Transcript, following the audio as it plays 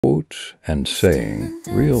Quotes and saying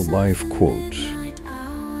real-life quotes.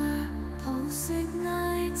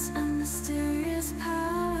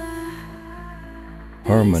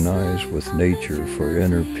 Harmonize with nature for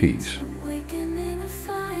inner peace.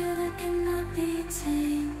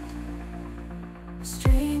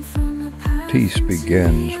 Peace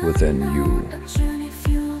begins within you.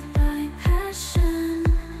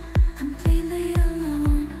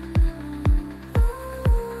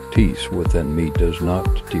 Peace within me does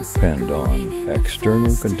not depend on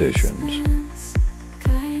external conditions.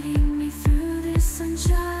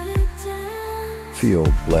 Feel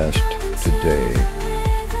blessed today.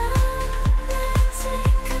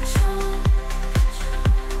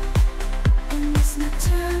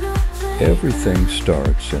 Everything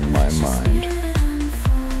starts in my mind.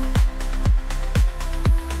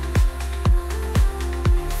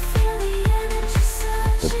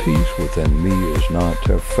 The peace within me is not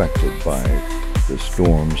affected by the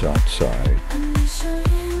storms outside.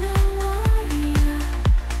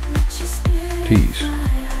 Peace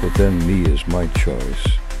within me is my choice.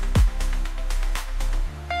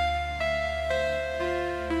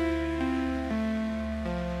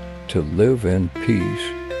 To live in peace,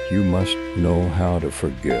 you must know how to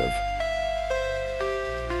forgive.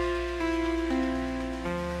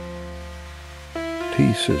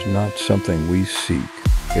 Peace is not something we seek.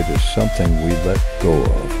 It is something we let go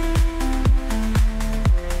of.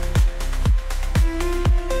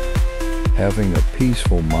 Having a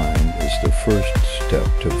peaceful mind is the first step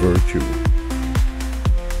to virtue.